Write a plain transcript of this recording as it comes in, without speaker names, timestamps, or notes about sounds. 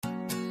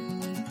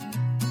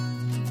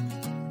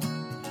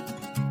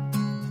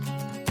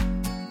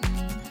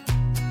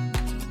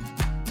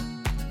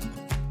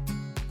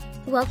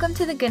Welcome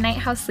to the Goodnight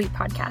How Sleep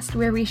podcast,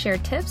 where we share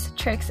tips,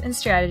 tricks, and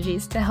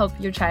strategies to help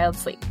your child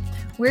sleep.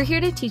 We're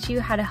here to teach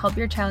you how to help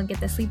your child get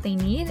the sleep they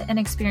need and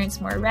experience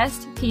more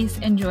rest, peace,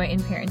 and joy in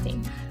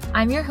parenting.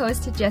 I'm your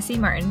host, Jessie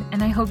Martin,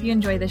 and I hope you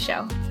enjoy the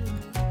show.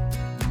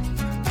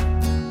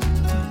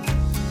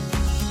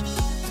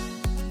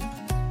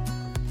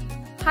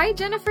 Hi,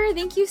 Jennifer.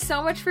 Thank you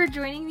so much for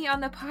joining me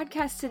on the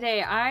podcast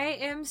today. I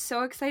am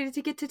so excited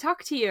to get to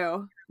talk to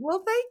you.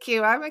 Well, thank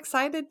you. I'm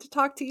excited to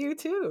talk to you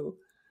too.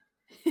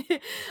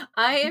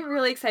 I am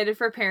really excited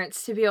for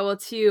parents to be able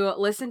to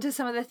listen to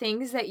some of the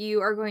things that you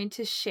are going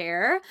to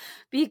share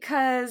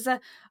because,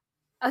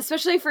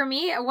 especially for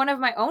me, one of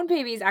my own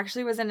babies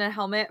actually was in a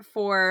helmet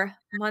for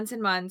months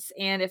and months.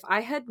 And if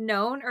I had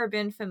known or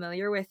been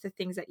familiar with the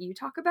things that you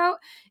talk about,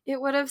 it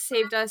would have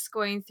saved us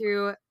going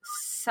through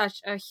such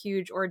a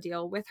huge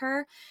ordeal with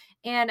her.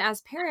 And as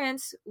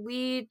parents,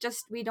 we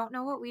don't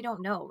know what we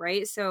don't know,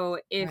 right? So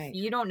if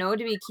you don't know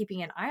to be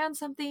keeping an eye on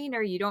something,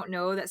 or you don't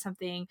know that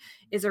something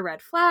is a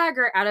red flag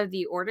or out of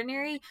the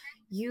ordinary,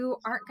 you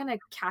aren't going to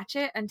catch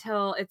it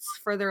until it's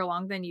further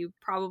along than you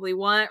probably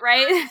want,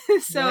 right?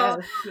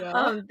 So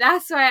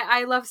that's why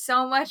I love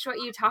so much what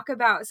you talk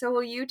about. So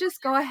will you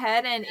just go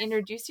ahead and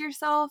introduce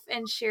yourself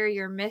and share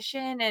your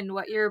mission and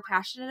what you're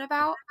passionate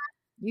about?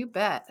 You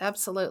bet.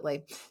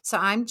 Absolutely. So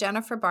I'm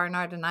Jennifer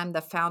Barnard, and I'm the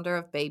founder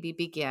of Baby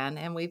Begin,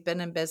 and we've been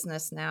in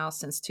business now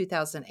since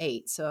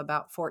 2008, so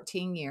about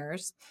 14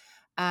 years.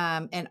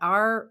 And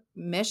our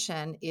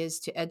mission is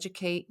to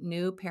educate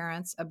new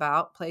parents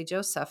about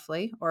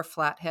plagiocephaly or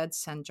flathead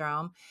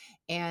syndrome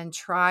and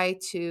try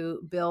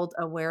to build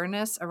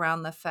awareness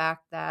around the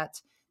fact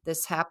that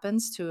this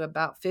happens to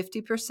about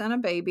 50%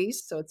 of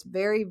babies. So it's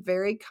very,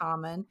 very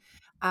common.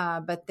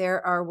 But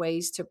there are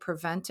ways to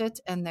prevent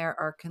it, and there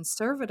are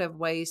conservative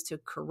ways to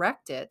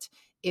correct it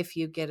if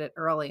you get it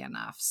early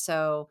enough.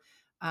 So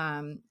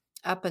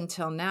up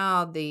until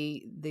now,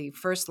 the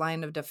first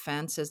line of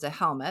defense is a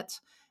helmet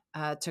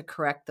to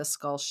correct the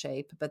skull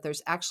shape. But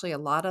there's actually a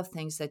lot of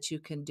things that you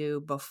can do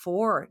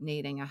before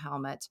needing a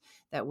helmet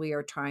that we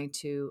are trying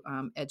to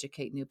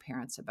educate new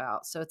parents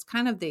about. So it's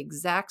kind of the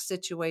exact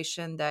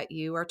situation that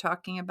you are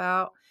talking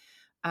about.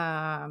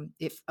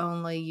 If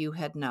only you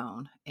had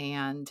known.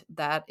 And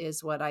that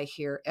is what I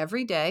hear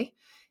every day.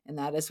 And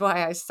that is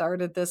why I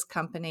started this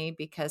company,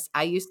 because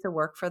I used to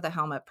work for the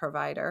helmet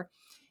provider,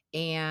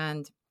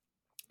 and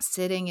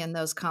sitting in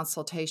those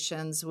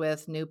consultations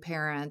with new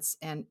parents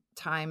and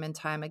time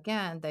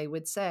again, they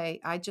would say,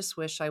 I just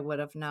wish I would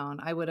have known.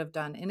 I would have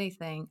done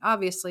anything.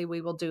 Obviously, we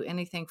will do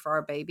anything for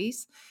our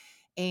babies.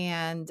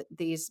 And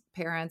these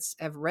parents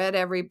have read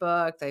every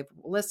book, they've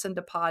listened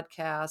to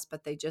podcasts,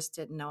 but they just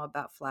didn't know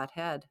about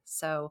flathead.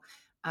 So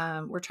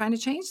we're trying to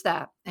change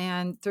that.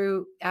 And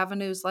through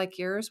avenues like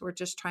yours, we're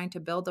just trying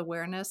to build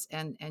awareness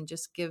and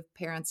just give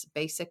parents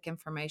basic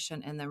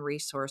information and then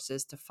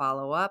resources to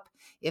follow up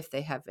if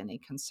they have any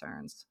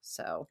concerns.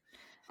 So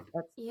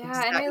that's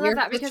and I love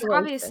that because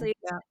obviously,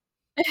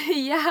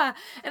 yeah.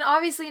 And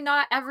obviously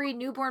not every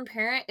newborn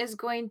parent is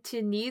going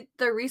to need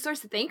the resource,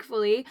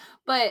 thankfully.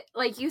 But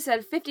like you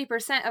said,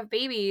 50% of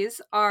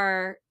babies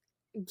are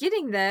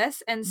getting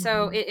this. And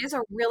so it is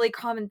a really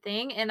common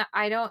thing. And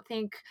I don't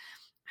think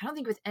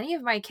with any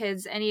of my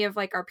kids, any of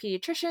like our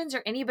pediatricians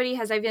or anybody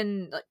has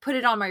even like put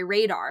it on my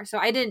radar. So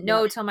I didn't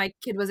know till my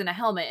kid was in a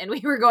helmet and we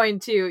were going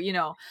to,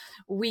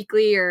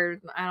 weekly or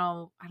I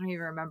don't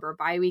even remember,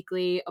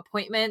 biweekly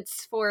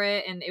appointments for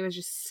it. And it was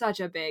just such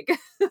a big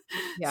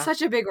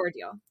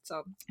ordeal.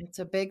 So it's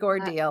a big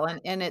ordeal.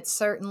 And it's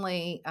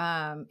certainly,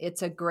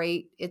 it's a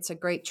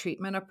great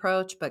treatment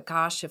approach, but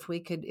gosh, if we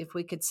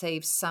could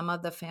save some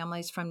of the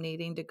families from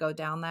needing to go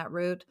down that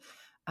route,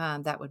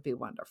 that would be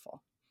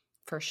wonderful.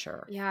 For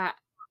sure. Yeah,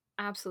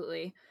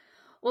 absolutely.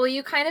 Well,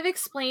 you kind of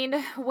explained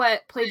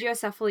what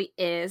plagiocephaly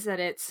is,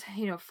 that it's,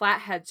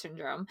 flathead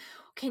syndrome.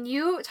 Can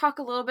you talk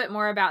a little bit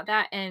more about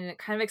that and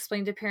kind of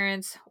explain to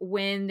parents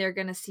when they're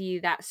going to see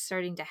that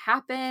starting to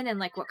happen and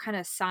like what kind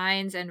of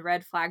signs and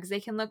red flags they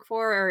can look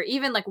for, or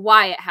even like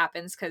why it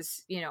happens?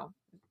 Because,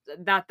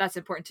 that's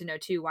important to know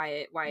too, why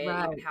it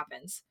even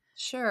happens.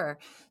 Sure.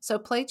 So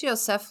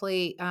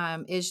plagiocephaly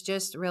is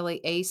just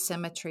really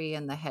asymmetry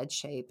in the head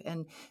shape.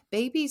 And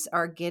babies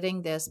are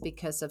getting this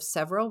because of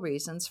several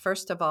reasons.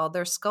 First of all,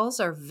 their skulls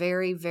are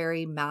very,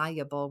 very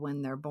malleable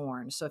when they're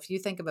born. So if you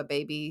think of a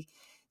baby's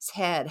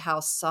head,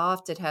 how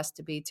soft it has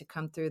to be to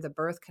come through the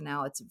birth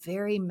canal, it's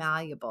very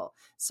malleable.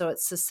 So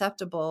it's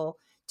susceptible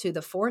to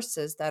the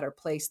forces that are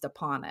placed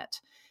upon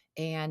it.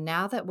 And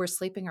now that we're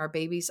sleeping our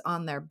babies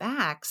on their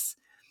backs,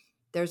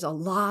 there's a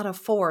lot of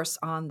force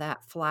on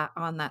that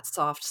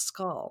soft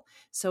skull.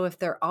 So if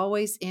they're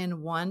always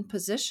in one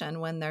position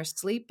when they're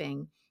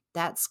sleeping,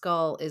 that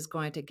skull is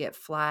going to get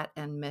flat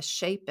and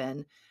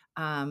misshapen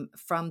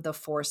from the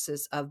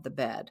forces of the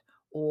bed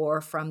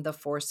or from the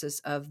forces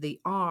of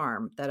the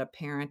arm that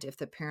if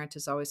the parent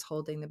is always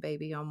holding the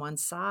baby on one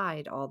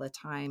side all the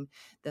time,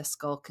 the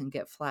skull can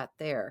get flat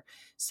there.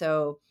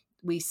 So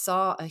we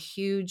saw a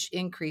huge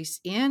increase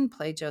in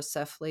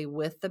plagiocephaly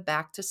with the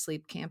back to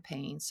sleep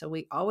campaign. So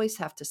we always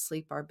have to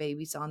sleep our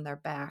babies on their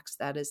backs.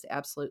 That is the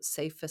absolute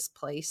safest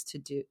place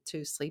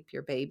to sleep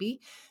your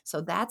baby.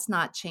 So that's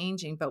not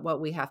changing. But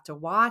what we have to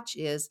watch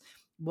is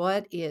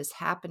what is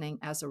happening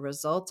as a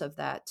result of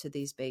that to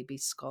these baby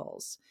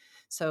skulls.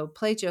 So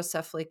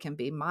plagiocephaly can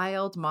be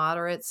mild,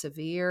 moderate,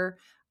 severe,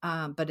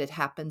 but it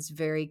happens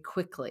very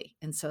quickly.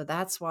 And so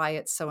that's why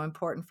it's so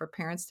important for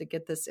parents to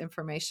get this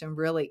information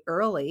really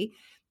early,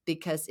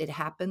 because it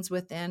happens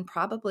within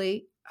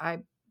probably,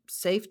 I'm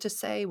safe to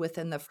say,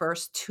 within the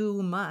first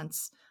 2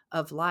 months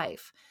of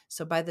life.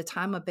 So by the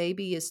time a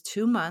baby is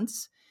 2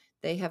 months,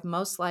 they have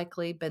most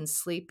likely been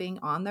sleeping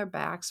on their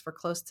backs for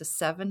close to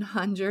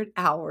 700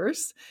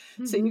 hours.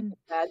 So you can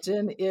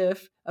imagine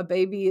if a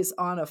baby is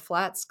on a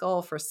flat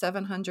skull for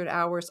 700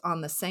 hours on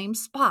the same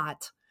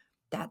spot,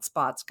 that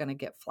spot's going to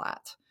get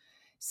flat.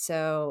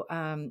 So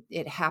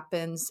it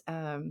happens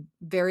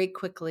very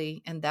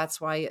quickly. And that's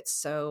why it's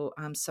so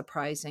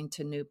surprising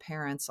to new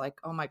parents,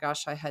 like, oh my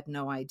gosh, I had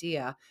no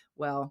idea.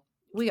 Well,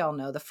 we all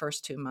know the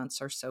first 2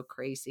 months are so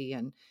crazy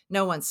and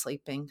no one's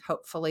sleeping.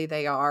 Hopefully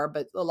they are,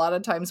 but a lot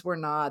of times we're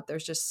not.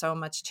 There's just so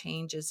much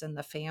changes in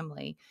the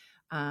family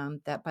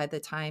that by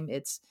the time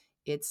it's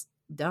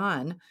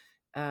done,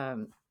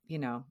 you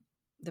know,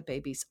 the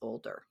baby's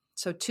older.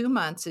 So 2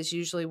 months is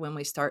usually when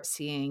we start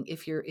seeing,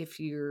 if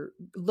you're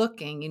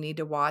looking, you need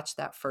to watch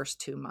that first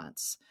 2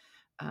 months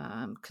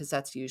because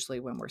that's usually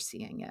when we're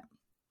seeing it.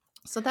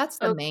 So that's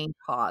the Okay. main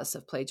cause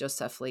of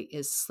plagiocephaly,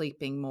 is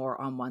sleeping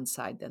more on one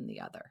side than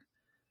the other.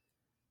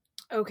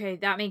 Okay,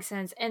 that makes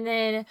sense. And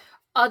then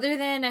other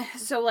than,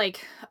 so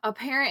like a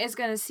parent is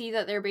going to see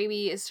that their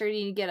baby is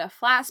starting to get a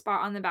flat spot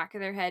on the back of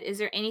their head. Is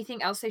there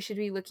anything else they should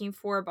be looking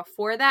for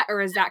before that?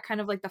 Or is that kind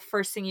of like the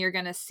first thing you're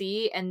going to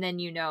see? And then,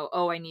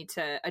 oh, I need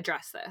to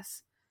address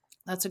this.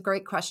 That's a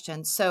great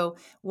question. So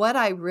what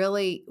I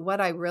really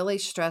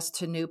stress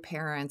to new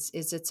parents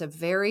is it's a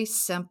very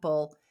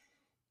simple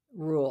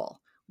rule.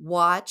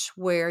 Watch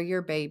where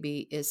your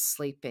baby is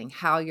sleeping,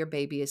 how your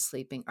baby is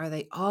sleeping. Are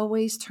they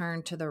always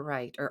turned to the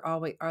right, or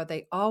are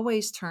they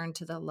always turned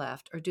to the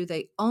left, or do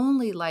they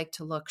only like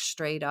to look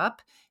straight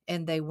up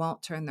and they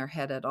won't turn their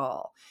head at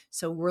all?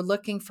 So we're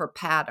looking for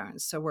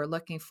patterns. So we're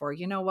looking for,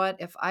 you know what,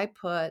 if I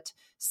put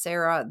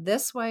Sarah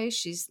this way,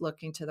 she's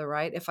looking to the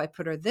right. If I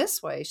put her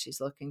this way, she's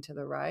looking to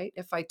the right.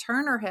 If I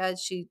turn her head,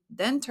 she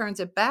then turns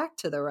it back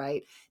to the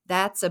right.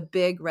 That's a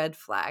big red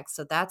flag.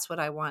 So that's what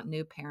I want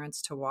new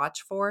parents to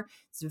watch for.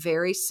 It's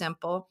very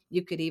simple.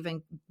 You could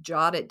even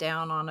jot it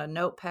down on a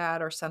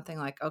notepad or something,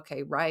 like,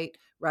 okay, right,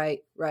 right,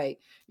 right.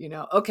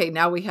 Okay,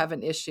 now we have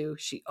an issue.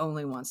 She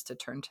only wants to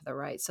turn to the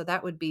right. So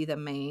that would be the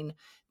main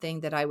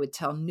thing that I would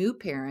tell new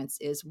parents,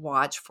 is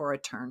watch for a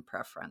turn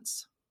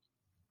preference.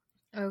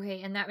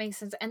 Okay, and that makes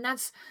sense. And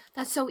that's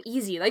so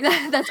easy. Like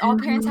that's all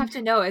parents have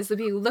to know, is to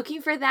be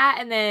looking for that,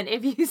 and then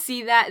if you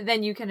see that,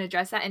 then you can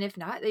address that, and if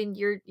not, then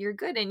you're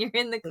good and you're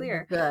in the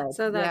clear. Good.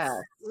 So Yes.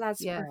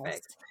 that's Yes.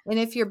 perfect. And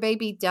if your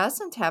baby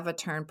doesn't have a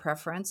turn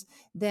preference,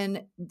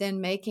 then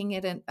making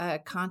it a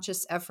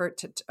conscious effort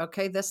to,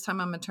 okay, this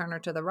time I'm going to turn her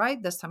to the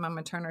right. This time I'm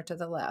going to turn her to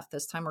the left.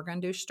 This time we're going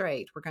to do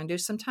straight. We're going to do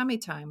some tummy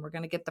time. We're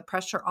going to get the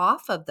pressure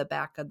off of the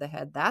back of the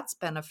head. That's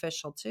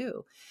beneficial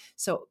too.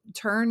 So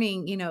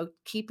turning,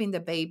 keeping the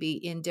baby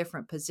in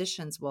different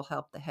positions will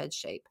help the head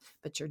shape.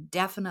 But you're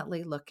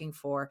definitely looking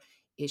for,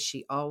 is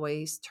she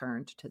always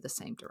turned to the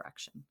same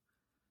direction?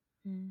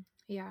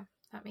 Yeah,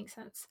 that makes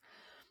sense.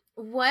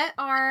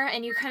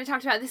 And you kind of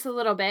talked about this a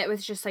little bit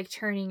with just like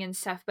turning and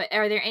stuff, but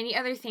are there any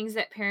other things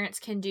that parents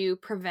can do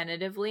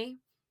preventatively?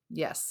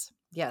 Yes.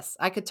 Yes.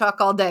 I could talk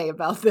all day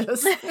about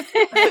this.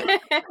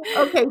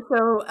 Okay.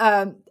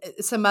 So,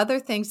 some other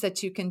things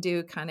that you can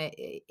do kind of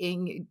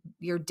in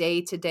your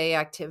day-to-day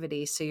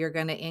activity. So you're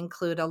going to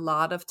include a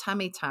lot of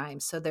tummy time.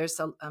 So there's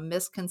a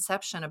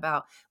misconception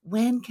about,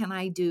 when can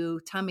I do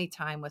tummy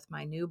time with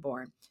my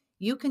newborn?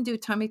 You can do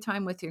tummy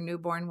time with your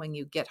newborn when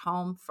you get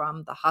home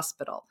from the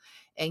hospital,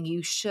 and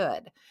you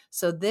should.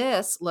 So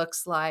this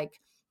looks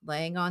like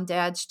laying on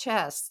dad's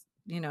chest,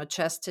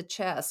 chest to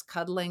chest,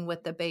 cuddling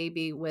with the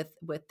baby with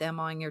them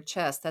on your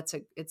chest.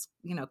 It's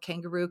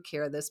kangaroo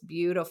care, this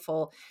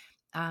beautiful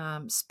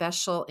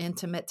special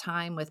intimate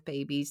time with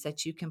babies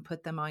that you can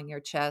put them on your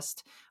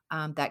chest.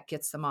 That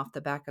gets them off the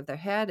back of their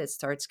head. It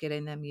starts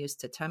getting them used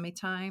to tummy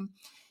time.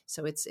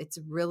 So it's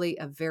really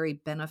a very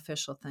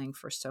beneficial thing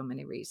for so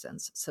many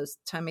reasons. So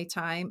tummy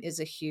time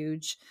is a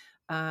huge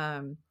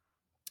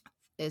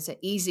is an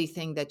easy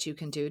thing that you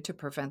can do to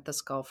prevent the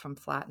skull from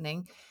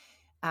flattening.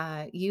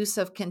 Use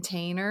of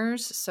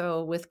containers.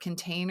 So with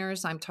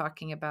containers, I'm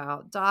talking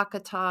about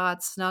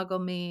DockATots, Snuggle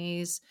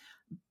Me's,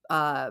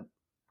 uh,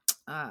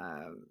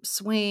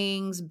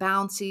 swings,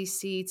 bouncy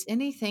seats,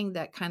 anything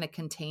that kind of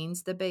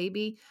contains the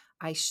baby.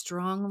 I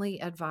strongly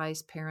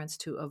advise parents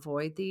to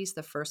avoid these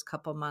the first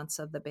couple months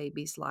of the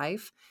baby's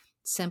life,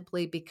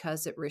 simply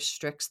because it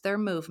restricts their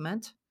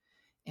movement.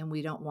 And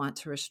we don't want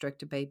to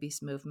restrict a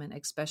baby's movement,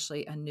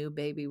 especially a new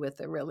baby with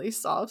a really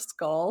soft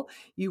skull.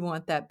 You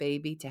want that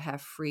baby to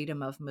have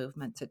freedom of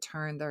movement, to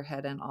turn their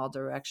head in all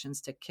directions,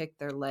 to kick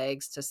their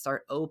legs, to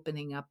start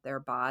opening up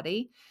their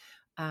body.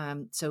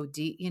 So,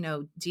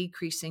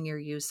 decreasing your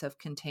use of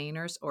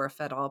containers, or if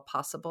at all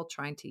possible,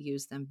 trying to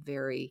use them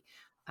very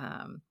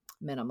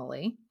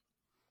minimally.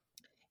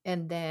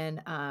 And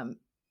then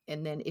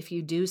if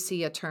you do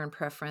see a turn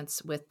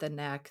preference with the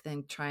neck,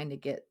 then trying to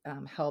get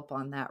help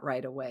on that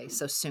right away.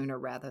 So sooner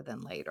rather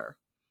than later.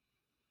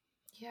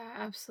 Yeah,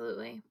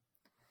 absolutely.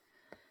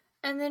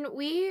 And then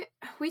we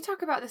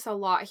talk about this a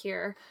lot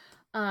here,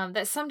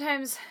 that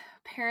sometimes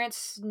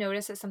parents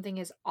notice that something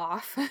is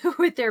off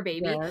with their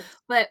baby,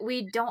 Yes. but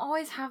we don't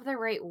always have the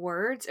right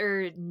words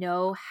or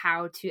know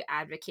how to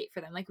advocate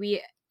for them. Like,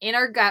 we in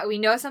our gut, we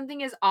know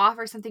something is off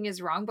or something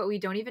is wrong, but we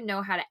don't even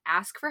know how to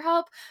ask for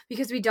help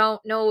because we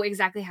don't know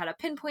exactly how to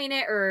pinpoint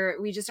it, or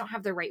we just don't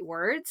have the right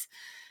words.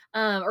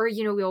 Or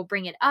we'll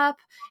bring it up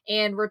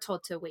and we're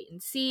told to wait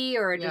and see,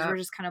 or Yeah. we're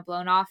just kind of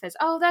blown off as,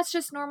 oh, that's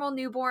just normal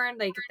newborn.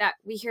 Like that,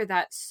 we hear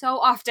that so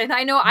often.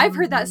 I know I've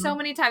heard that so Mhm.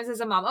 many times as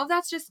a mom. Oh,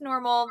 that's just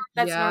normal,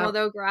 that's Yeah. normal,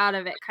 they'll grow out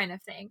of it, kind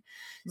of thing.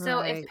 So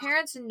if Right.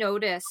 parents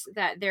notice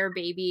that their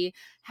baby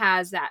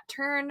has that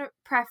turn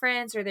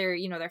preference, or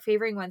they're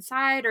favoring one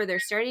side, or they're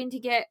starting to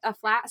get a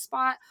flat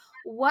spot,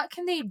 what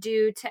can they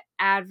do to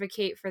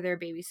advocate for their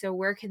baby? So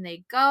where can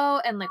they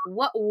go, and like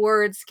what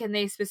words can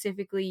they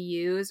specifically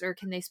use, or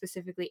can they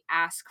specifically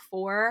ask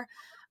for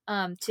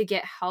to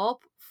get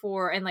help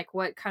for, and like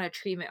what kind of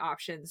treatment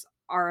options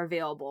are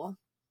available?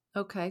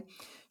 Okay.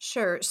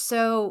 Sure.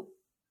 So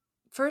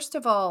first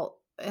of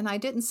all, and I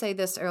didn't say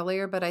this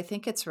earlier, but I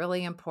think it's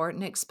really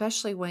important,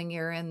 especially when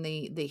you're in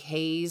the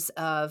haze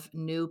of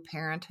new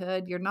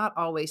parenthood. You're not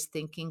always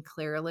thinking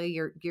clearly.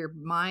 Your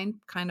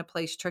mind kind of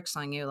plays tricks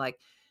on you, like,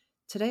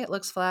 today it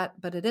looks flat,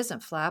 but it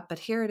isn't flat, but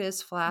here it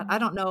is flat. I Mhm.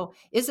 don't know.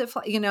 Is it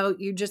flat?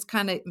 You just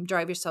kind of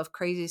drive yourself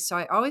crazy. So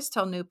I always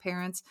tell new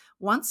parents,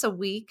 once a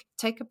week,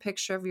 take a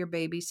picture of your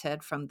baby's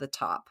head from the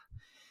top.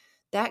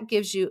 That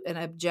gives you an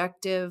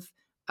objective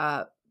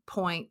uh,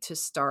 point to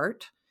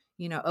start.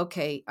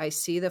 Okay, I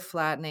see the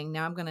flattening.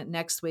 Now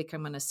next week,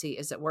 I'm going to see,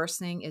 is it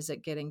worsening? Is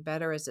it getting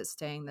better? Is it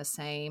staying the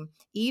same?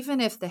 Even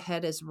if the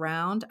head is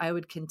round, I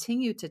would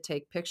continue to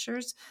take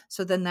pictures.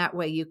 So then that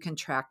way you can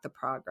track the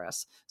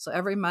progress. So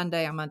every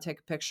Monday, I'm going to take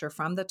a picture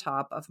from the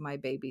top of my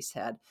baby's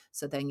head.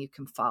 So then you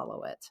can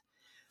follow it.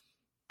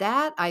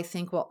 That, I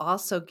think, will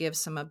also give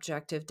some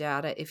objective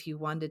data if you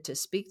wanted to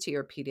speak to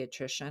your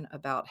pediatrician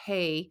about,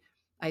 hey,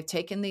 I've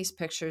taken these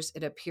pictures.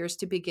 It appears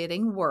to be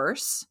getting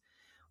worse.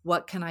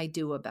 What can I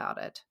do about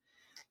it?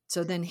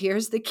 So then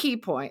here's the key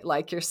point,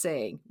 like you're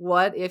saying.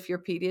 What if your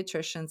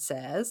pediatrician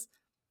says,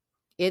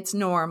 it's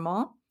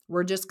normal,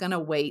 we're just going to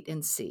wait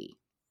and see?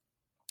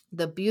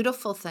 The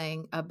beautiful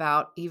thing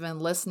about even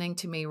listening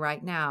to me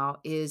right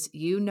now is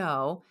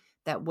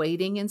that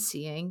waiting and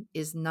seeing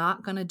is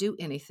not going to do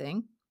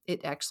anything.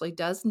 It actually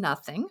does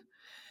nothing.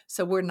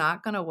 So we're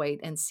not going to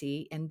wait and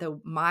see. And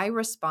my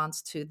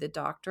response to the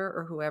doctor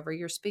or whoever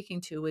you're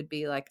speaking to would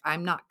be like,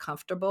 I'm not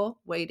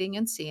comfortable waiting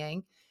and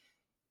seeing.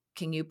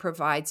 Can you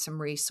provide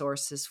some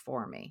resources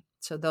for me?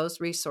 So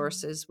those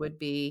resources would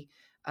be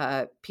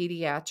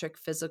pediatric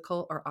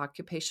physical or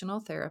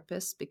occupational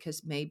therapists,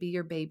 because maybe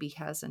your baby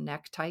has a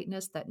neck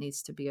tightness that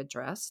needs to be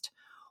addressed,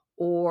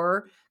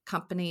 or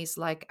companies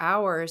like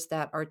ours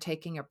that are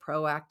taking a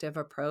proactive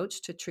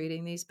approach to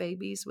treating these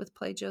babies with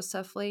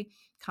plagiocephaly,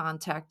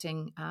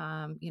 contacting,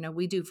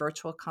 we do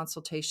virtual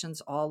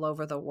consultations all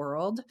over the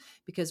world,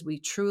 because we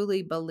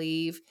truly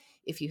believe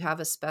if you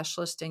have a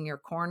specialist in your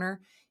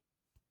corner,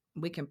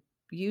 we can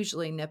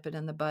usually nip it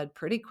in the bud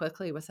pretty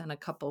quickly within a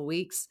couple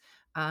weeks,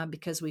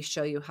 because we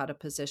show you how to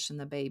position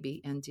the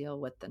baby and deal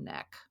with the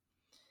neck.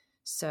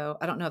 So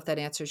I don't know if that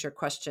answers your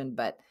question,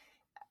 but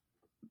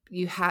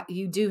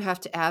you do have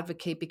to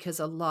advocate, because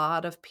a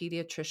lot of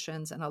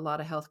pediatricians and a lot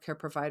of healthcare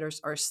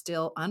providers are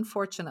still,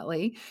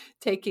 unfortunately,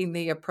 taking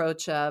the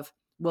approach of,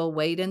 we'll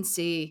wait and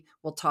see,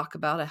 we'll talk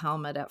about a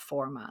helmet at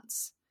 4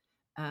 months.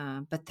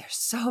 But there's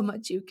so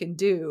much you can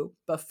do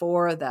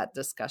before that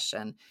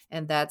discussion.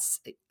 And that's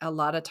a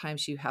lot of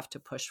times you have to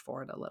push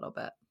for it a little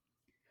bit.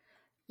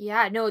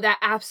 Yeah, no, that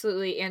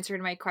absolutely answered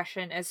my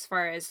question as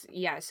far as,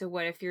 yeah, so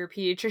what if your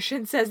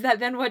pediatrician says that,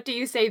 then what do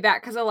you say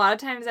back? Because a lot of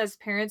times as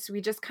parents, we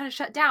just kind of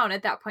shut down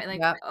at that point,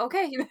 like, Yep.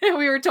 okay,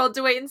 we were told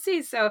to wait and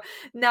see. So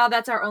now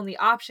that's our only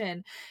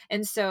option.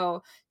 And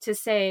so to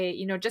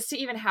say, just to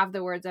even have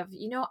the words of,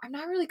 I'm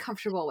not really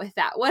comfortable with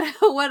that.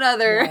 What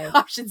other Right.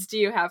 options do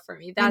you have for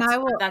me? And That's I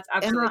will, that's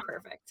and absolutely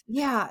perfect.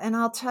 yeah, and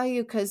I'll tell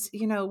you, because,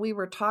 we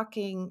were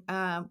talking,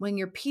 when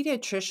your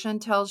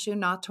pediatrician tells you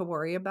not to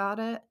worry about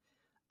it,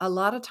 a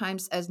lot of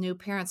times as new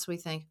parents, we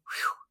think,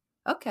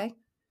 whew, okay,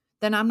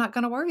 then I'm not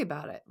going to worry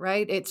about it,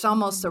 right? It's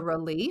almost a Mhm.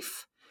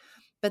 relief.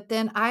 But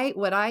then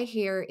what I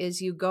hear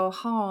is you go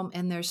home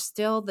and there's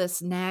still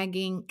this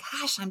nagging,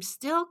 gosh, I'm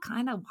still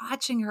kind of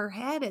watching her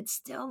head. It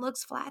still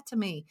looks flat to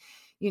me.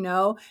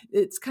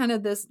 It's kind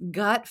of this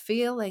gut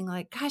feeling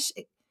like, gosh,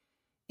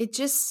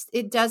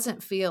 it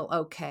doesn't feel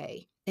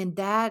okay. And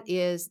that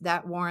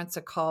warrants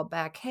a call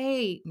back.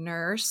 Hey,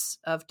 nurse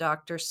of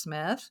Dr.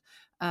 Smith,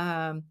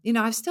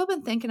 I've still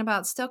been thinking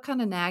about, still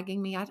kind of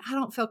nagging me. I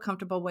don't feel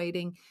comfortable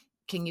waiting.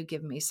 Can you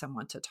give me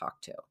someone to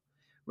talk to?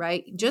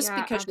 Right? Just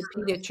Yeah, because your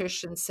absolutely.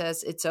 pediatrician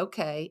says it's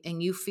okay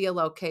and you feel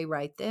okay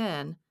right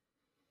then,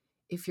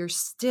 if you're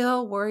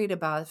still worried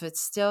about, if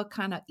it's still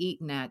kind of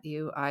eating at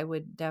you, I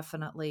would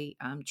definitely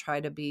try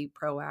to be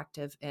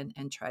proactive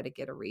and try to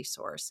get a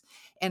resource.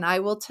 And I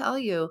will tell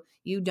you,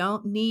 you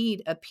don't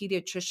need a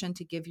pediatrician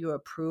to give you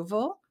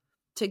approval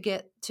to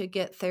get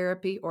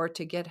therapy or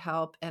to get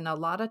help. And a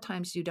lot of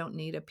times you don't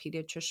need a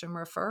pediatrician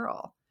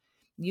referral.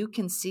 You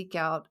can seek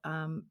out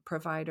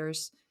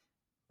providers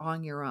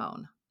on your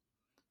own.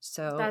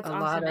 So That's a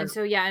lot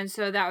awesome. of, And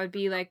so that would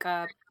be like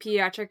a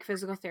pediatric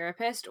physical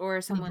therapist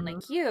or someone mhm,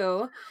 like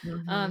you,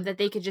 mhm, that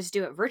they could just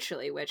do it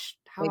virtually, which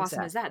how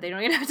awesome is that? They exactly.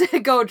 don't even have to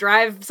go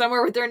drive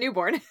somewhere with their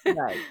newborn.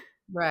 Right.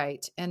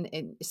 Right.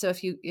 And so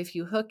if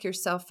you hook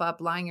yourself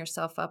up, line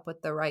yourself up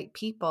with the right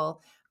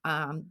people,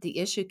 the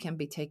issue can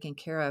be taken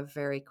care of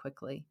very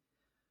quickly.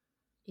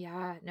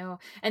 Yeah, no.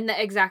 And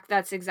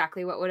that's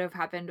exactly what would have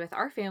happened with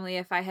our family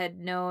if I had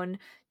known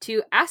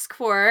to ask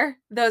for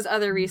those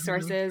other Mhm.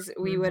 resources.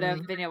 We would have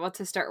Mhm. been able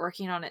to start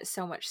working on it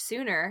so much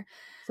sooner.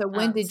 So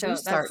when did you So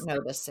start that's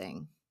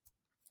noticing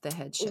the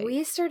head We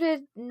shake?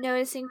 started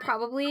noticing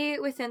probably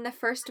within the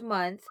first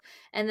month,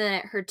 and then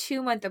at her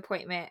 2-month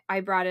appointment,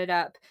 I brought it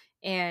up,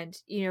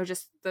 and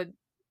just the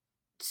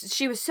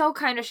she was so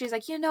kind of she's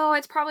like,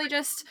 it's probably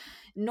just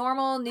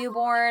normal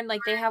newborn,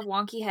 like they have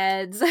wonky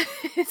heads.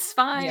 It's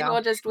fine.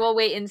 Yeah. We'll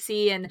wait and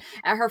see. And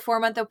at her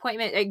 4-month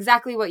appointment,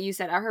 exactly what you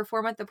said, at her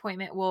 4-month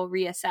appointment, we'll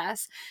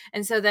reassess.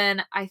 And so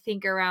then I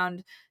think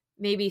around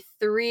maybe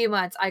 3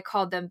 months, I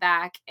called them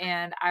back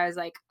and I was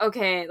like,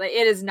 okay, like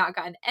it has not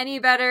gotten any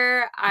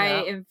better. I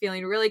Yeah. am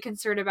feeling really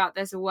concerned about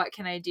this. What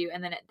can I do?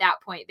 And then at that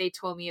point, they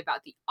told me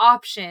about the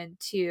option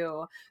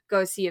to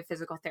go see a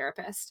physical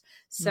therapist.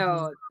 Mhm.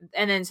 So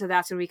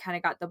that's when we kind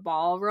of got the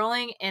ball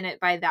rolling. And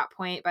by that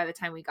point, by the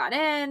time we got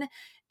in,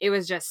 it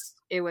was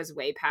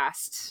way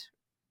past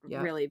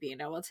Yep. really being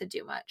able to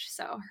do much.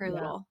 So Yeah.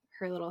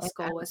 her little And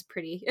skull was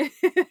pretty.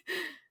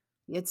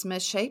 it's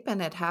misshapen.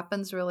 It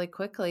happens really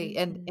quickly.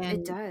 And It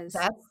and does.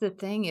 that's the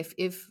thing. If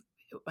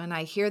and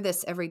I hear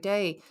this every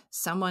day,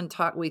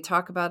 we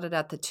talk about it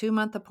at the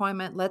 2-month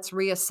appointment, let's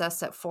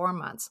reassess at 4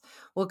 months.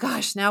 Well,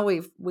 gosh, now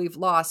we've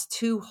lost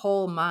 2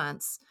 whole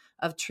months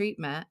of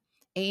treatment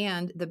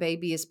and the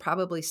baby is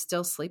probably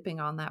still sleeping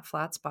on that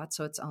flat spot,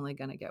 so it's only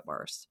going to get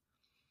worse.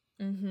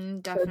 So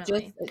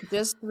Definitely.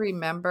 just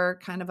remember,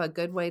 kind of a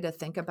good way to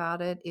think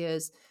about it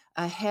is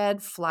a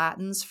head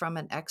flattens from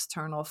an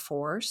external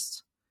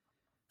force,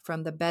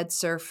 from the bed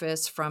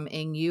surface, from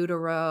in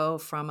utero,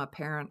 from a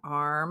parent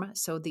arm.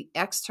 So the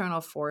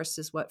external force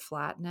is what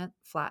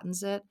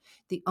flattens it.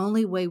 The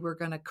only way we're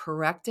going to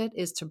correct it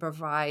is to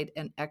provide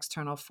an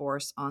external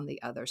force on the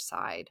other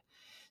side.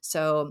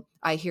 So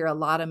I hear a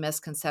lot of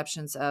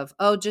misconceptions of,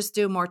 oh, just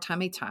do more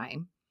tummy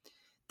time.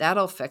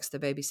 That'll fix the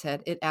baby's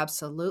head. It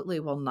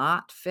absolutely will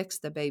not fix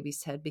the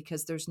baby's head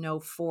because there's no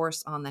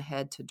force on the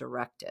head to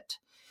direct it.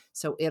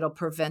 So it'll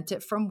prevent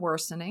it from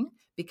worsening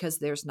because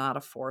there's not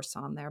a force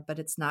on there, but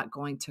it's not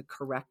going to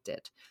correct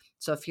it.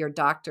 So if your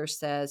doctor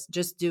says,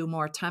 just do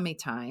more tummy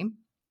time,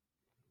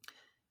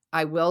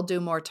 I will do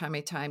more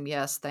tummy time.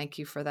 Yes, thank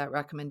you for that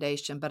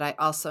recommendation. But I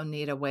also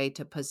need a way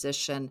to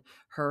position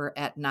her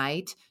at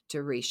night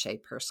to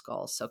reshape her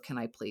skull. So can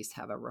I please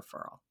have a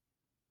referral?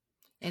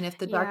 And if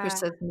the doctor Yeah.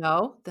 says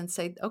no, then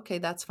say, okay,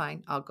 that's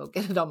fine. I'll go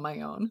get it on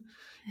my own,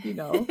 you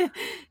know?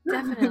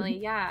 Definitely.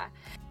 Yeah.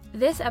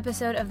 This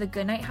episode of the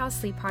Goodnight House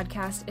Sleep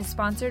Podcast is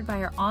sponsored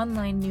by our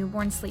online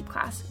newborn sleep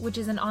class, which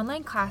is an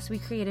online class we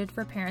created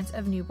for parents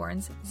of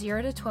newborns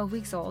 0 to 12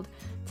 weeks old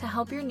to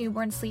help your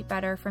newborn sleep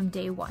better from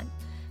day one.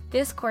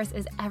 This course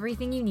is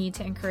everything you need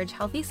to encourage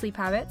healthy sleep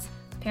habits,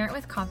 parent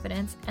with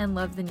confidence, and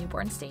love the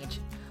newborn stage.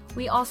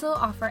 We also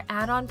offer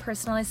add-on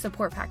personalized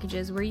support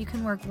packages where you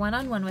can work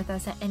one-on-one with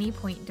us at any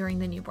point during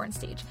the newborn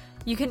stage.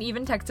 You can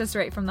even text us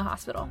right from the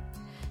hospital.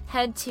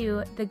 Head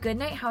to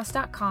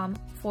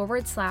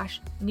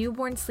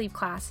thegoodnighthouse.com/newborn sleep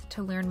class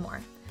to learn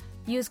more.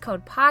 Use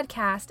code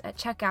PODCAST at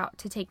checkout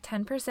to take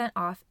 10%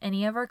 off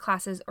any of our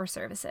classes or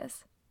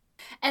services.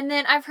 And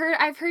then I've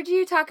heard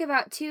you talk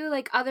about too,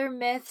 like other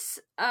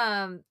myths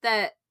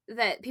that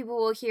people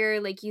will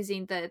hear, like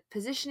using the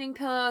positioning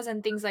pillows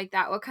and things like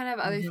that. What kind of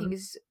other Mhm.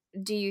 things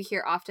do you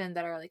hear often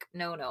that are like,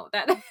 no,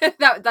 that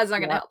that's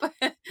not gonna Yep. help?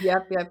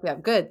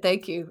 Yep. Good.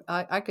 Thank you.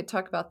 I could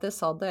talk about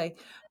this all day.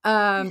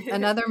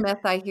 Another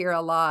myth I hear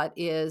a lot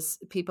is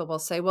people will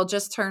say, well,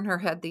 just turn her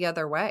head the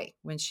other way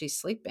when she's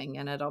sleeping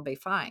and it'll be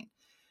fine.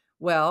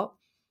 Well,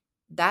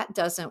 that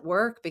doesn't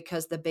work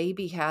because the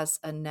baby has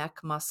a neck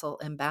muscle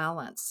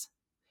imbalance.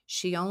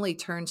 She only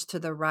turns to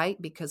the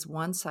right because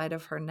one side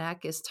of her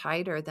neck is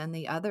tighter than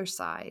the other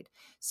side.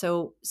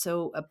 So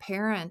a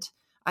parent,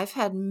 I've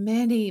had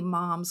many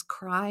moms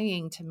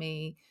crying to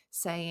me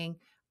saying,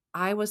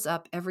 I was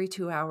up every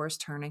 2 hours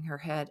turning her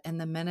head. And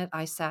the minute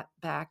I sat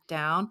back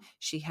down,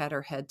 she had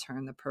her head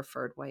turned the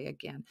preferred way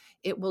again.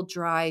 It will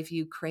drive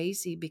you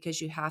crazy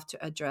because you have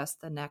to address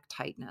the neck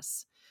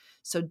tightness.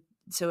 So,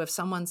 so if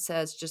someone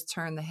says just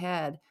turn the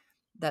head,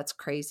 that's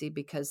crazy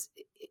because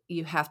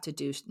you have to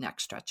do neck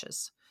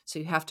stretches. So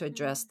you have to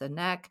address the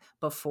neck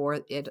before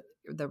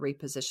the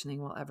repositioning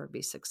will ever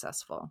be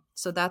successful.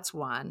 So that's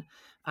one.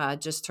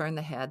 Just turn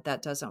the head.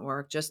 That doesn't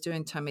work. Just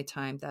doing tummy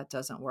time. That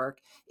doesn't work.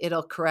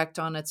 It'll correct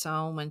on its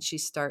own when she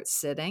starts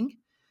sitting.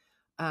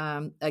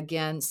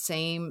 Again,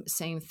 same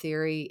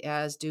theory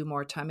as do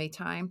more tummy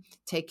time.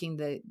 Taking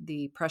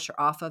the pressure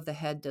off of the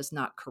head does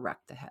not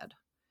correct the head.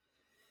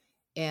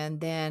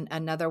 And then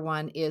another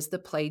one is the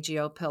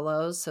Plagio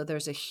pillows. So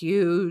there's a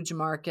huge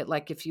market.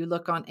 Like if you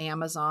look on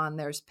Amazon,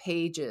 there's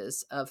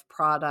pages of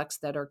products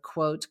that are,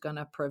 quote, going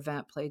to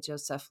prevent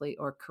plagiocephaly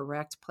or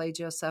correct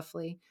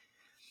plagiocephaly.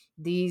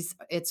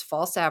 It's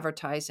false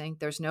advertising.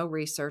 There's no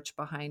research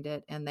behind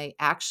it. And they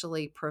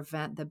actually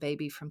prevent the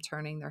baby from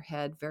turning their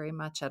head very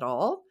much at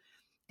all.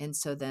 And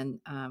so then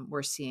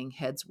we're seeing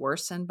heads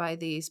worsen by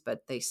these,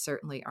 but they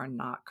certainly are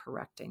not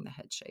correcting the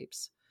head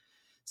shapes.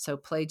 So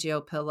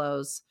Plagio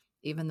pillows,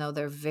 even though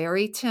they're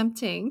very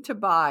tempting to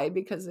buy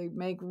because they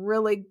make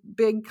really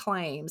big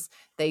claims,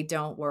 they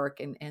don't work,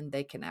 and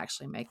they can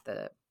actually make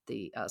the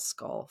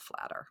skull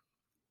flatter.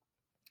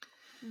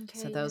 Okay,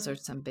 So those are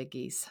some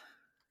biggies.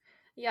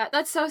 Yeah,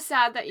 that's so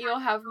sad that you'll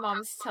have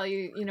moms tell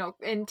you,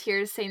 in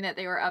tears saying that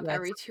they were up Yes.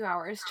 every 2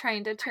 hours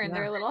trying to turn Yeah.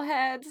 their little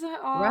heads.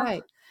 Oh.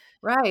 Right.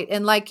 Right.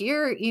 And like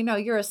you're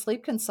a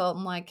sleep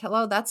consultant, like,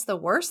 hello, that's the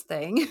worst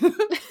thing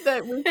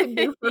that we can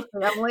do for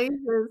families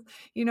is,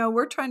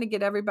 we're trying to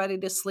get everybody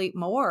to sleep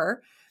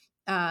more.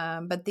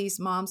 But these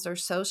moms are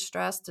so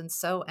stressed and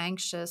so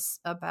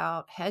anxious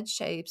about head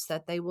shapes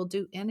that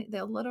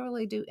they'll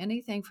literally do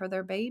anything for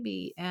their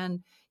baby.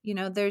 And,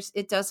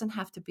 it doesn't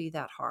have to be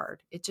that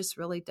hard. It just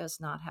really does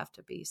not have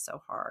to be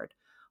so hard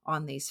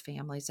on these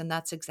families. And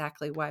that's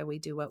exactly why we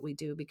do what we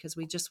do, because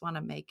we just want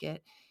to make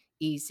it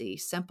easy,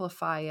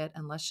 simplify it,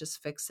 and let's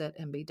just fix it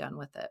and be done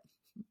with it.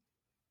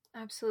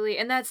 Absolutely.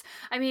 And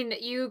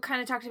you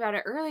kind of talked about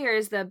it earlier,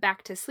 is the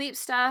back to sleep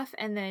stuff.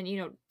 And then,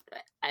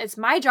 it's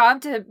my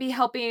job to be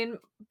helping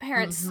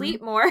parents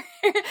sleep more.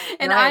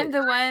 And Right. I'm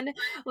the one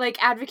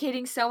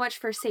advocating so much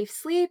for safe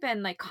sleep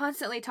and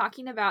constantly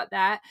talking about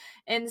that.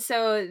 And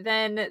so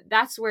then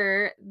that's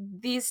where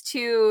these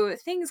two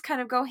things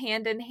kind of go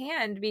hand in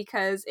hand,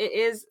 because it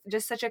is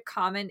just such a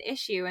common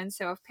issue. And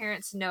so if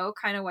parents know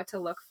kind of what to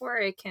look for,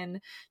 it can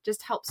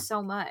just help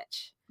so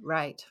much.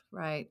 Right,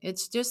 right.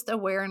 It's just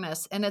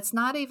awareness. And it's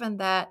not even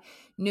that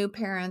new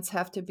parents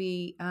have to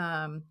be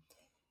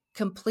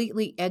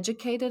completely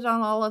educated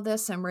on all of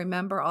this and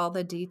remember all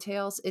the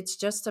details. It's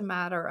just a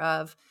matter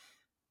of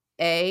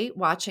A,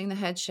 watching the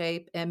head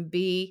shape, and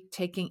B,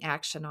 taking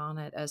action on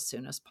it as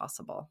soon as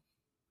possible.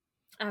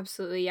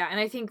 Absolutely. Yeah. And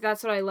I think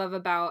that's what I love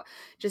about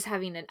just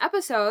having an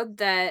episode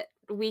that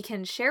we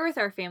can share with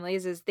our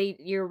families is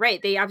you're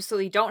right. They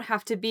absolutely don't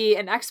have to be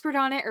an expert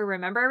on it or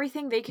remember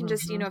everything. They can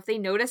just, if they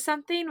notice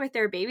something with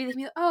their baby, they can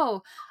be like,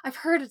 oh, I've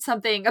heard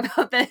something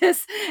about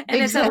this.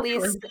 And It's at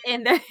least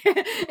in there,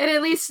 it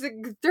at least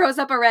throws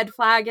up a red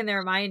flag in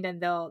their mind and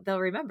they'll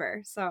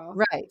remember. So,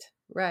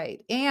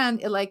 Right.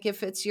 And like,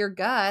 if it's your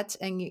gut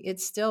and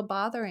it's still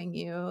bothering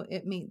you,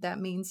 that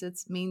means it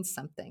means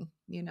something,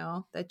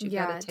 that you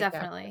got to take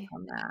definitely action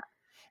on that.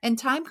 And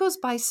time goes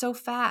by so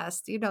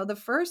fast.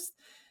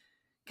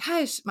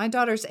 My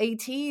daughter's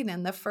 18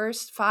 and the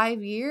first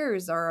 5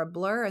 years are a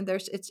blur, and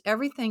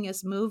everything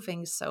is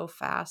moving so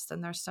fast,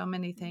 and there's so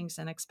many things.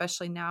 And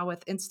especially now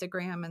with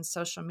Instagram and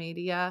social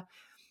media,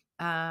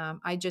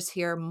 I just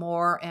hear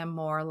more and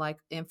more like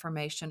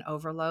information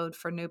overload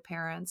for new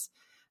parents.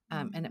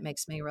 And it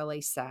makes me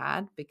really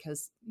sad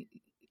because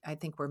I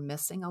think we're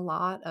missing a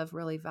lot of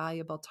really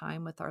valuable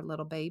time with our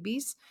little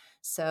babies.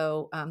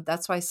 So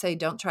that's why I say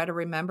don't try to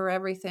remember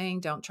everything.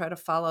 Don't try to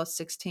follow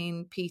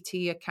 16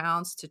 PT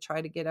accounts to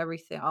try to get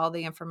all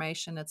the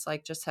information. It's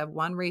like just have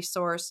one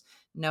resource,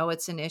 know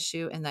it's an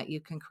issue, and that you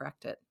can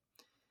correct it.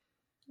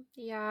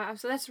 Yeah,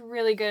 so that's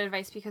really good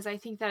advice, because I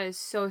think that is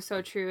so,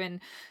 so true,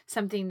 and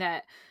something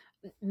that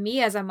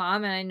me as a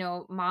mom, and I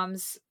know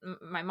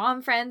my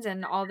mom friends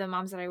and all the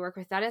moms that I work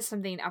with, that is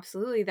something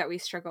absolutely that we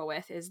struggle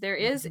with, is there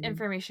is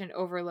information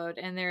overload,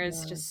 and there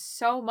is just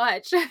so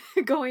much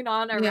going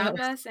on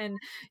around us, and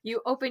you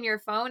open your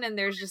phone and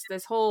there's just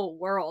this whole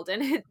world,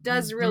 and it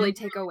does really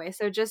take away.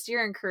 So just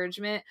your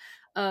encouragement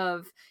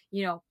of,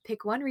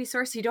 pick one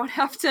resource. You don't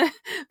have to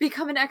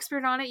become an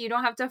expert on it. You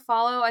don't have to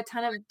follow a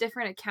ton of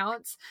different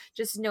accounts.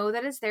 Just know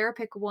that it's there.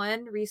 Pick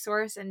one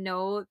resource and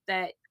know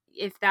that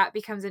if that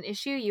becomes an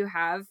issue, you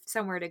have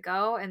somewhere to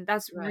go. And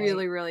that's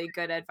really, really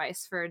good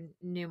advice for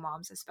new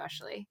moms,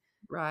 especially.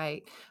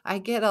 Right. I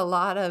get a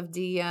lot of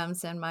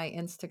DMs in my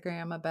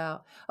Instagram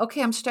about,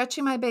 okay, I'm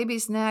stretching my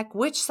baby's neck.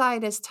 Which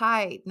side is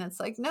tight? And it's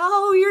like,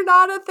 no, you're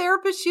not a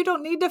therapist. You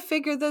don't need to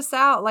figure this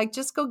out. Like,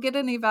 just go get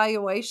an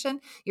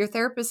evaluation. Your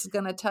therapist is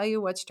going to tell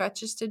you what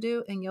stretches to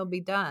do and you'll be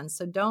done.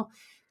 So don't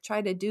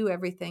try to do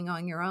everything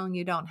on your own.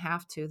 You don't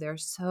have to.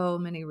 There's so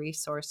many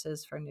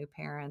resources for new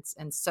parents,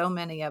 and so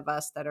many of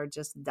us that are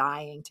just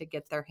dying to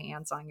get their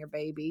hands on your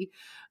baby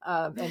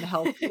and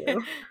help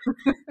you.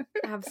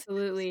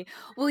 Absolutely.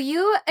 Will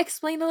you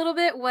explain a little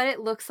bit what it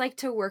looks like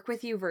to work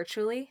with you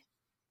virtually?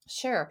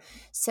 Sure.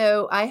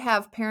 So I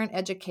have parent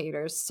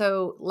educators.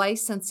 So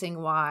licensing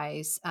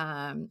wise,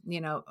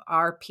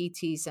 our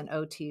PTs and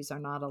OTs are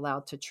not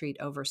allowed to treat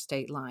over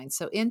state lines.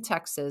 So in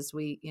Texas,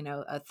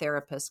 a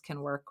therapist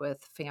can work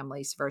with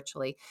families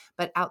virtually.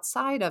 But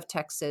outside of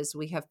Texas,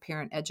 we have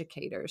parent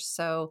educators.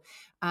 So,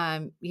 our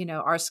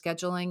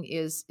scheduling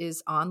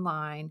is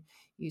online.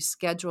 You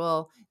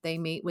schedule, they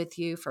meet with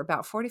you for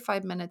about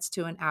 45 minutes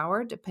to an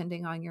hour,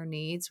 depending on your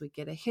needs. We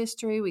get a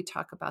history, we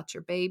talk about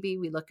your baby,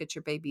 we look at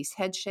your baby's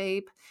head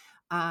shape.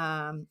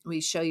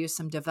 We show you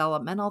some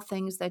developmental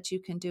things that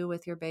you can do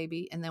with your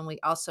baby. And then we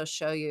also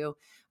show you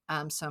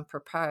some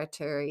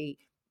proprietary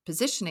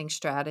positioning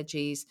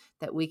strategies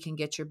that we can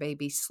get your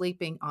baby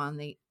sleeping on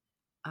the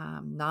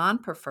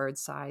non-preferred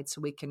side so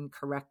we can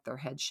correct their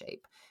head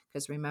shape.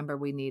 Because remember,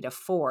 we need a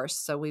force.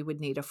 So we would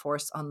need a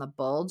force on the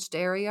bulged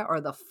area or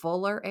the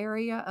fuller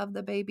area of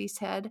the baby's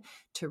head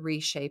to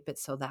reshape it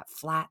so that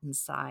flattened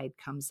side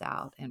comes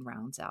out and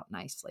rounds out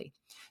nicely.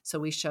 So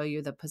we show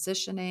you the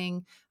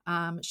positioning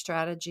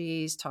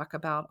strategies, talk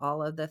about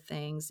all of the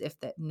things. If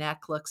the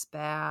neck looks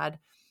bad,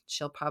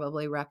 she'll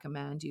probably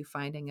recommend you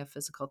finding a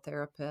physical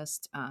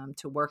therapist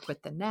to work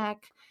with the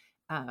neck.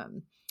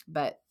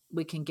 But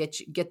we can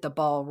get the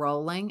ball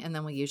rolling, and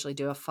then we usually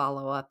do a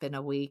follow-up in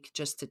a week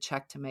just to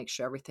check to make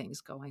sure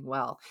everything's going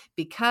well.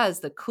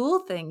 Because the cool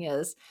thing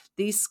is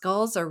these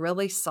skulls are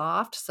really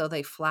soft, so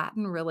they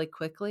flatten really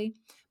quickly.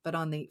 But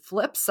on the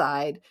flip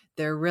side,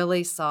 they're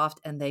really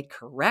soft and they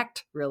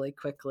correct really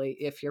quickly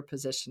if you're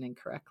positioning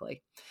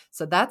correctly.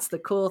 So that's the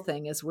cool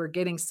thing, is we're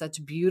getting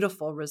such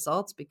beautiful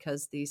results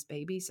because these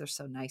babies are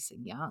so nice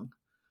and young.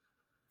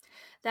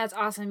 That's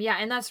awesome. Yeah,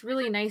 and that's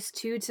really nice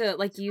too to,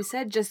 like you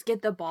said, just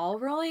get the ball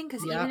rolling,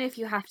 because even Yep. if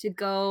you have to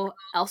go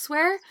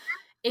elsewhere,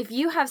 if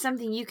you have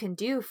something you can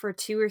do for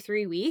 2 or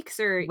 3 weeks,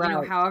 or,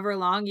 Right. however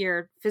long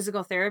your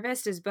physical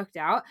therapist is booked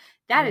out,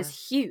 that Yeah.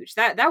 is huge.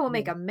 That will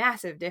make Yeah. a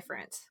massive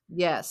difference.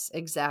 Yes,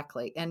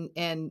 exactly.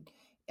 And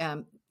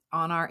um,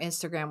 on our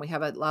Instagram, we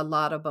have a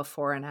lot of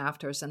before and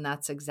afters, and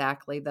that's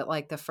exactly that.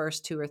 Like the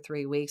first 2 or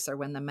 3 weeks are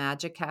when the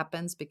magic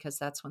happens because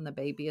that's when the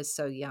baby is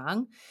so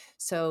young.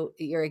 So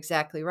you're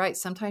exactly right.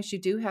 Sometimes you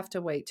do have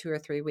to wait 2 or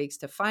 3 weeks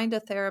to find a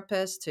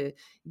therapist to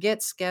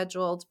get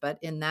scheduled, but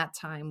in that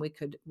time, we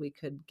could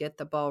get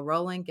the ball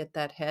rolling, get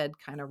that head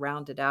kind of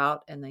rounded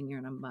out, and then you're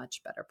in a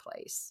much better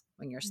place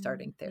when you're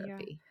starting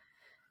Yeah. therapy.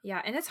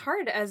 Yeah, and it's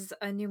hard as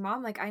a new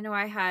mom. Like, I know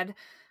I had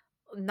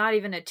not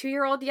even a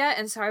 2-year-old yet,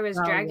 and so I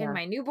was Oh dragging yeah.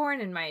 my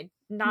newborn and my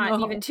not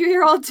even No.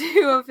 2-year-old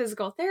to a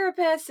physical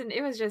therapist, and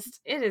it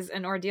is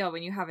an ordeal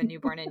when you have a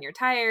newborn and you're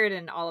tired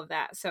and all of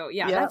that. So,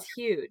 yeah, Yep. that's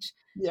huge.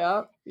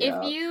 Yep.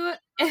 If Yep. you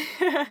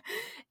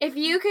if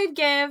you could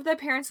give the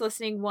parents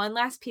listening one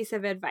last piece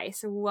of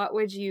advice, what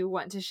would you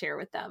want to share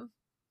with them?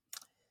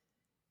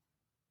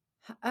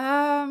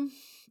 Um,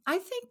 I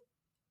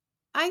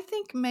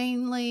think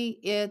mainly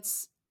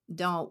it's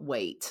don't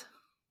wait.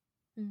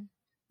 Mm.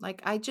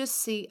 Like I just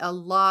see a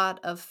lot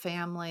of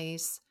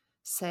families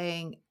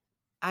saying,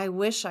 I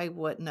wish I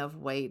wouldn't have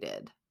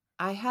waited.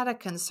 I had a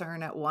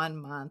concern at 1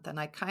 month and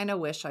I kind of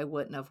wish I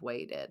wouldn't have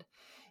waited.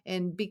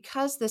 And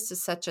because this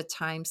is such a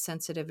time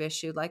sensitive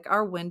issue, like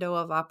our window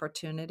of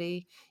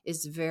opportunity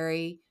is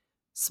very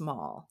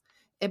small.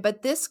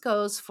 But this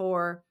goes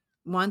for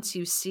once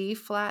you see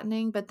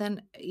flattening, but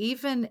then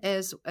even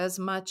as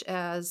much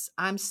as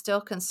I'm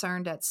still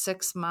concerned at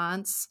 6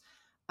 months,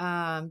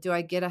 do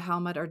I get a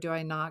helmet or do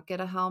I not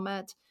get a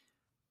helmet?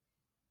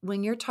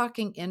 When you're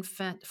talking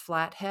infant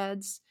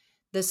flatheads,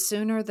 the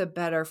sooner the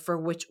better for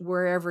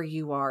wherever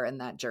you are in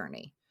that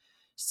journey.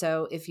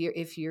 So if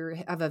you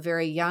have a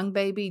very young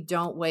baby,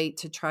 don't wait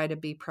to try to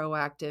be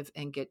proactive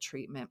and get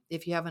treatment.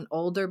 If you have an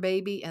older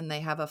baby and they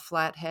have a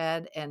flat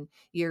head and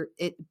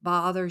it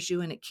bothers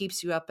you and it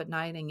keeps you up at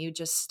night and you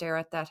just stare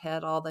at that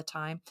head all the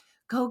time,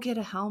 go get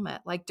a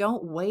helmet. Like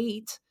don't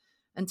wait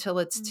until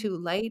it's Mm. too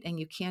late and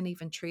you can't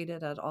even treat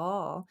it at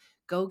all.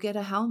 Go get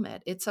a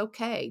helmet. It's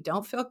okay.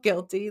 Don't feel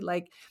guilty.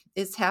 Like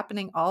it's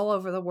happening all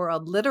over the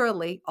world.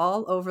 Literally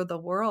all over the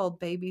world,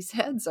 babies'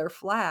 heads are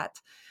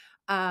flat.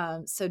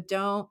 So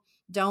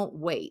don't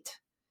wait.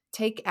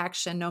 Take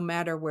action no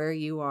matter where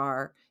you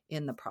are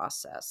in the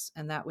process.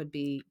 And that would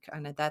be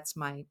that's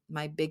my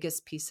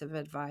biggest piece of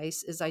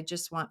advice is I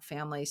just want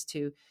families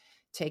to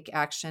take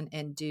action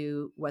and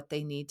do what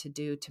they need to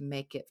do to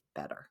make it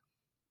better.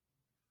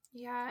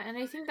 Yeah, and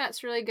I think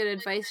that's really good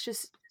advice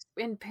just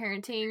in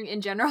parenting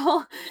in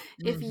general.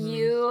 If Mhm.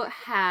 you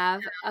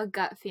have a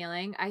gut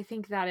feeling, I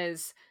think that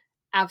is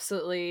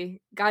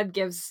absolutely God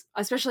gives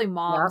especially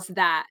moms Yep.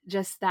 that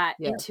just that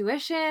Yeah.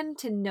 intuition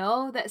to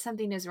know that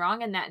something is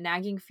wrong and that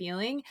nagging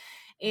feeling.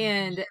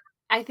 Mhm. And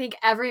I think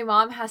every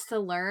mom has to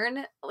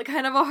learn like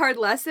kind of a hard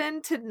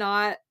lesson to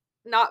not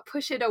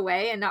push it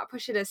away and not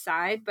push it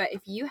aside, but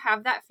if you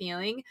have that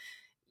feeling,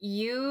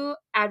 you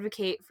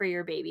advocate for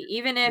your baby,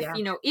 even if,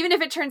 even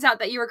if it turns out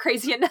that you were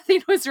crazy and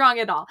nothing was wrong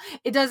at all,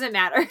 it doesn't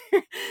matter.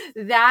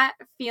 That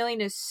feeling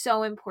is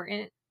so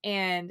important.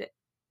 And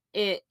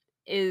it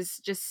is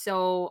just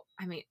so,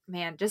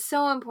 just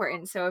so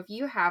important. So if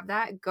you have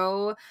that,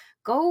 go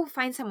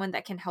find someone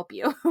that can help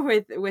you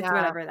with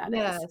whatever that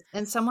is.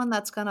 And someone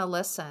that's going to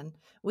listen.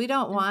 We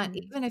don't want,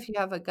 even if you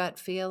have a gut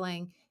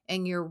feeling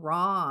and you're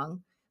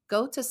wrong,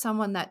 go to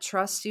someone that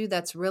trusts you,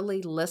 that's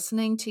really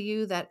listening to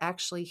you, that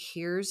actually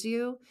hears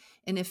you.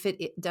 And if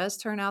it does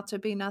turn out to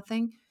be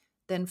nothing,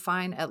 then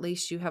fine, at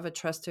least you have a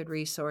trusted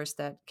resource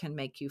that can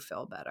make you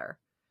feel better.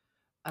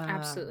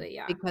 Absolutely,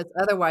 yeah. Because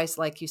otherwise,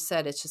 like you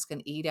said, it's just going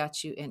to eat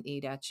at you and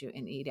eat at you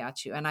and eat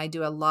at you. And I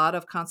do a lot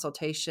of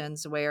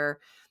consultations where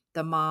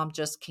the mom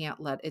just can't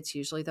it's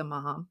usually the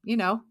mom,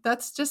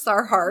 that's just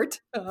our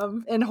heart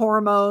and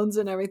hormones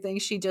and everything.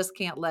 She just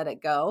can't let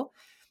it go.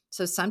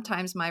 So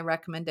sometimes my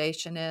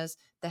recommendation is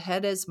the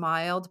head is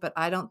mild, but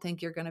I don't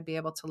think you're going to be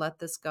able to let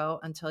this go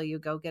until you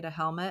go get a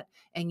helmet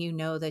and you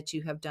know that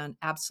you have done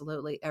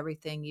absolutely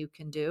everything you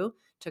can do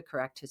to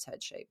correct his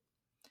head shape.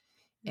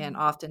 And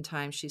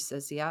oftentimes she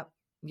says, yep,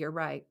 you're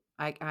right.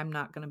 I'm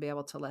not going to be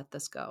able to let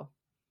this go.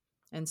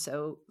 And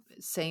so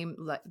same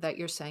that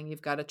you're saying,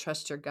 you've got to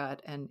trust your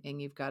gut and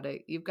you've got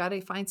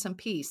to find some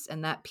peace.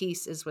 And that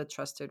peace is with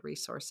trusted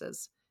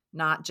resources,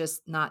 not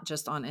just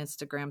on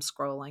Instagram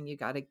scrolling. You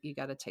got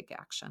to take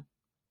action.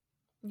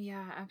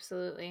 Yeah,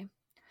 absolutely.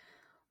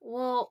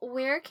 Well,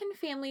 where can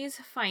families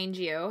find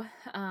you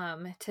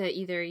to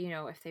either,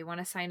 if they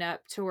want to sign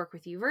up to work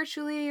with you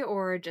virtually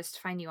or just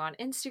find you on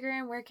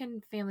Instagram? Where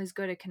can families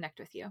go to connect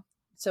with you?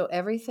 So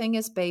everything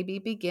is Baby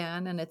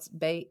Begin, and it's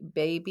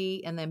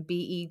baby and then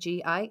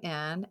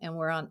BEGIN. And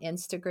we're on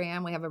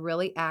Instagram. We have a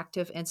really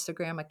active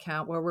Instagram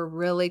account where we're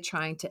really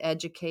trying to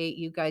educate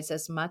you guys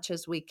as much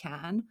as we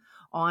can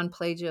on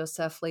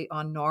plagiocephaly,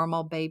 on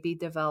normal baby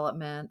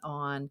development,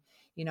 on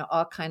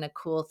all kind of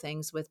cool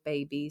things with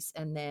babies.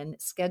 And then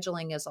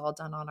scheduling is all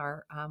done on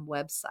our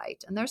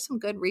website. And there's some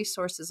good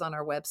resources on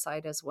our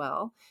website as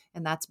well.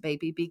 And that's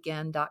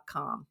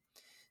babybegin.com.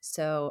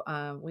 So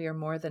we are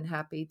more than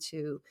happy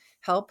to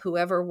help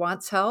whoever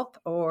wants help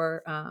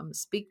or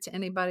speak to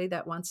anybody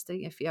that wants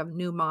to. If you have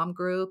new mom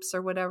groups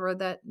or whatever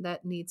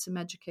that need some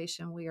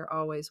education, we are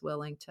always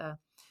willing to.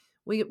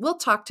 We'll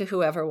talk to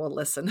whoever will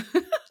listen,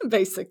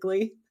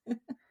 basically.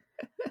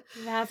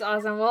 That's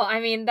awesome. Well,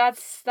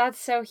 that's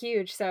so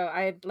huge.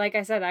 So like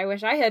I said, I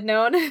wish I had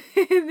known in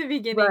the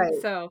beginning.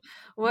 Right. So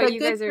what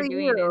you guys are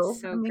doing is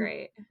so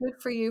great.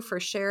 Good for you for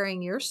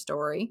sharing your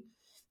story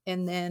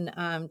and then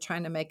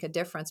trying to make a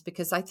difference,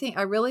 because I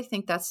really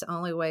think that's the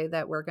only way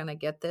that we're going to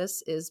get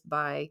this is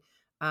by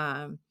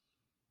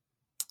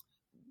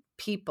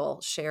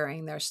people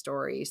sharing their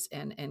stories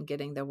and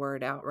getting the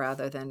word out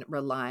rather than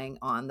relying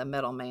on the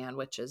middleman,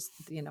 which is,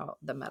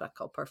 the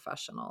medical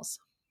professionals.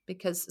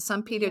 Because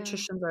some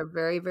pediatricians are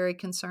very, very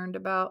concerned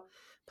about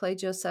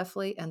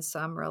plagiocephaly and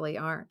some really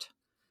aren't.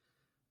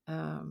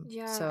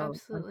 So absolutely.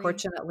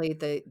 Unfortunately,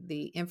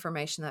 the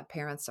information that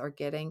parents are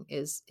getting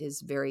is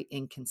very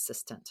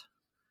inconsistent.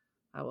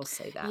 I will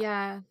say that.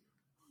 Yeah,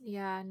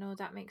 no,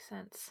 that makes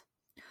sense.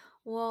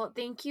 Well,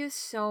 thank you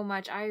so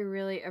much. I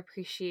really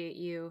appreciate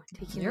you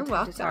taking the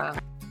time to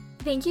talk.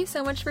 Thank you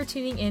so much for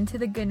tuning in to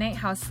the Goodnight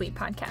House Sleep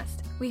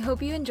Podcast. We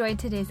hope you enjoyed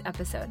today's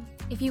episode.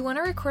 If you want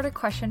to record a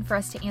question for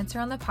us to answer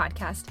on the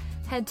podcast,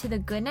 head to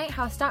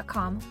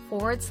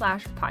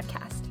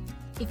thegoodnighthouse.com/podcast.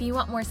 If you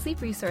want more sleep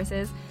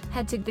resources,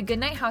 head to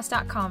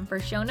thegoodnighthouse.com for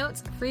show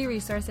notes, free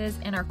resources,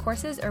 and our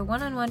courses or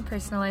one-on-one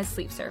personalized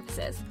sleep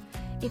services.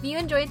 If you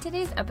enjoyed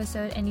today's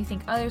episode and you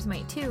think others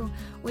might too,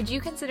 would you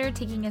consider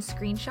taking a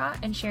screenshot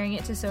and sharing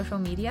it to social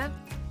media?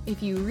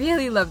 If you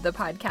really love the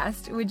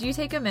podcast, would you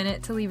take a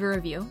minute to leave a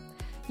review?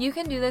 You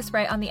can do this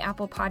right on the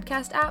Apple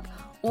Podcast app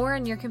or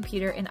on your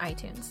computer in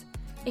iTunes.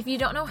 If you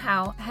don't know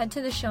how, head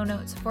to the show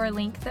notes for a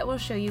link that will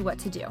show you what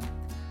to do.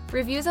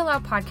 Reviews allow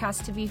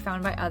podcasts to be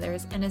found by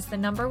others and is the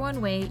 #1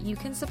 way you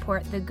can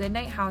support the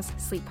Goodnight House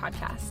Sleep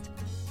Podcast.